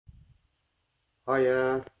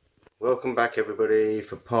Hiya, welcome back everybody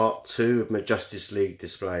for part 2 of my Justice League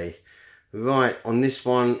display. Right, on this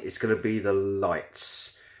one it's going to be the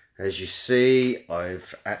lights. As you see,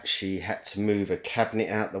 I've actually had to move a cabinet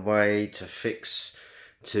out the way to fix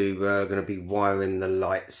to going to be wiring the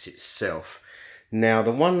lights itself. Now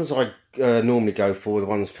the ones I normally go for are the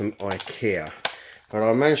ones from IKEA, but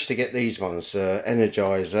I managed to get these ones,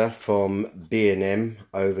 Energizer from B&M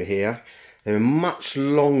over here. They're much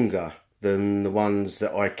longer than the ones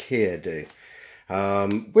that IKEA do,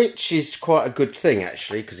 which is quite a good thing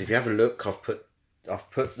actually, because if you have a look,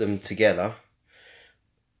 I've put them together,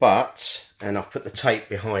 and I've put the tape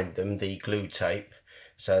behind them, the glue tape,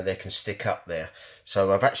 so they can stick up there.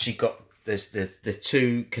 So I've actually got the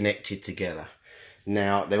two connected together.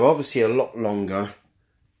 Now they're obviously a lot longer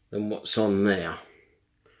than what's on there,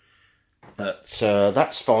 but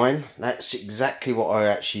that's fine. That's exactly what I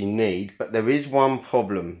actually need. But there is one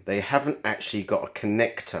problem. They haven't actually got a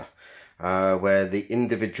connector where the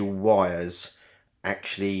individual wires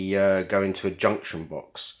actually go into a junction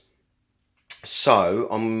box. So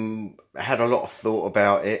I had a lot of thought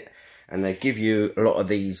about it, and they give you a lot of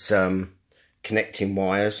these connecting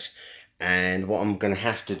wires, and what I'm going to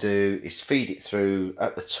have to do is feed it through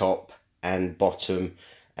at the top and bottom,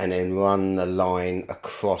 and then run the line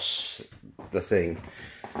across the thing,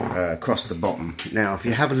 across the bottom. Now if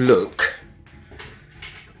you have a look,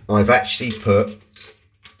 I've actually put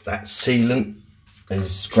that sealant,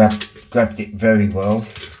 has grabbed it very well,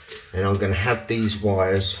 and I'm going to have these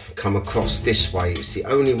wires come across this way. It's the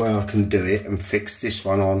only way I can do it and fix this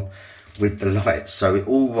one on with the lights, so it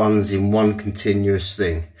all runs in one continuous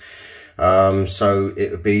thing. So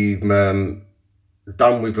it would be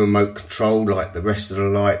done with remote control like the rest of the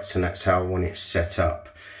lights, and that's how I want it set up.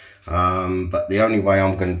 But the only way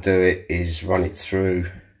I'm going to do it is run it through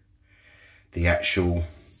the actual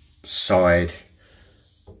side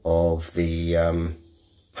of the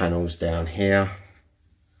panels down here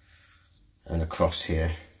and across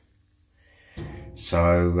here.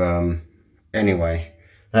 So anyway,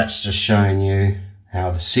 that's just showing you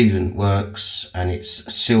how the sealant works, and it's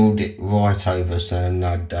sealed it right over so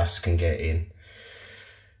no dust can get in.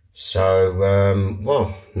 So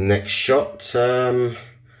well, next shot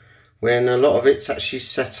when a lot of it's actually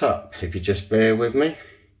set up, if you just bear with me.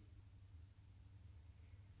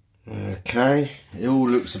 Okay, it all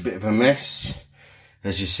looks a bit of a mess,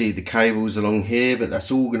 as you see the cables along here, but that's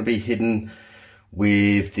all going to be hidden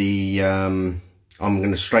with the I'm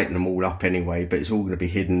going to straighten them all up anyway, but it's all going to be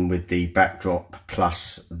hidden with the backdrop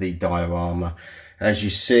plus the diorama. As you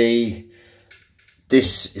see,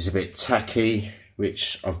 this is a bit tacky,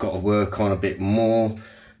 which I've got to work on a bit more,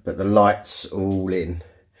 but the lights are all in.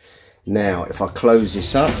 Now if I close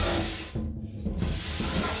this up,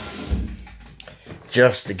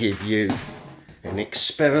 just to give you an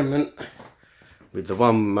experiment with the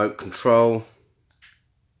one remote control,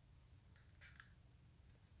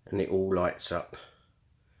 and it all lights up.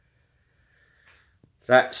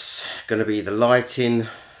 That's going to be the lighting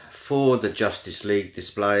for the Justice League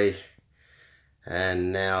display.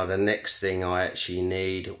 And now the next thing I actually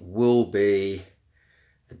need will be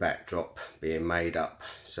the backdrop being made up.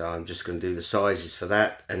 So I'm just going to do the sizes for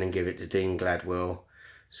that and then give it to Dean Gladwell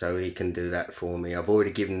so he can do that for me. I've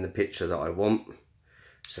already given him the picture that I want.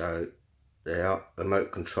 So there,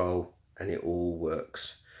 remote control, and it all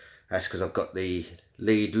works. That's because I've got the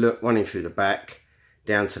lead running through the back,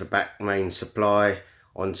 down to the back main supply,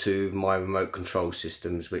 onto my remote control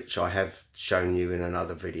systems, which I have shown you in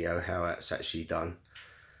another video how that's actually done.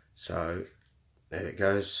 So there it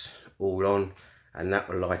goes, all on, and that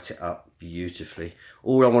will light it up beautifully.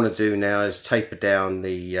 All I want to do now is taper down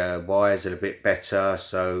the wires a bit better,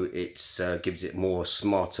 so it gives it more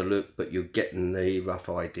smarter look, but you're getting the rough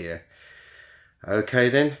idea. Okay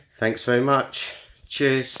then, thanks very much,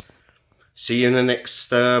 cheers. See you in the next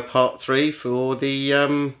part 3 for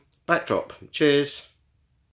the backdrop. Cheers.